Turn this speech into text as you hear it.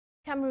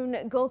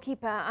Cameroon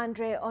goalkeeper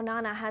Andre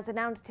Onana has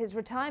announced his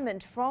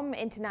retirement from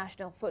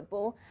international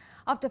football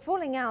after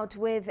falling out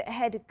with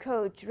head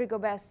coach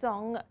Rigobert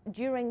Song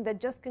during the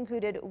just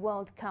concluded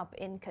World Cup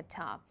in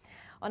Qatar.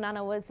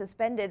 Onana was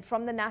suspended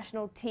from the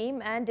national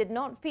team and did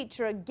not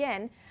feature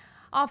again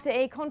after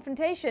a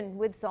confrontation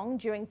with Song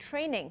during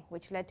training,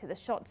 which led to the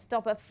shot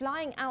stopper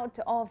flying out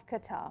of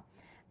Qatar.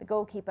 The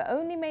goalkeeper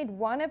only made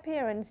one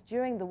appearance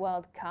during the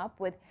World Cup,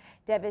 with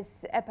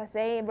Davis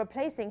Epase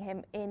replacing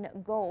him in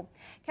goal.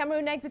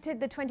 Cameroon exited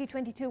the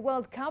 2022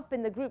 World Cup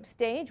in the group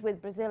stage, with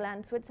Brazil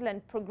and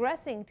Switzerland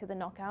progressing to the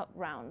knockout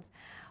rounds.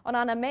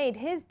 Onana made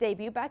his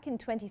debut back in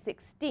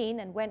 2016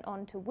 and went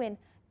on to win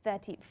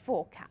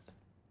 34 caps.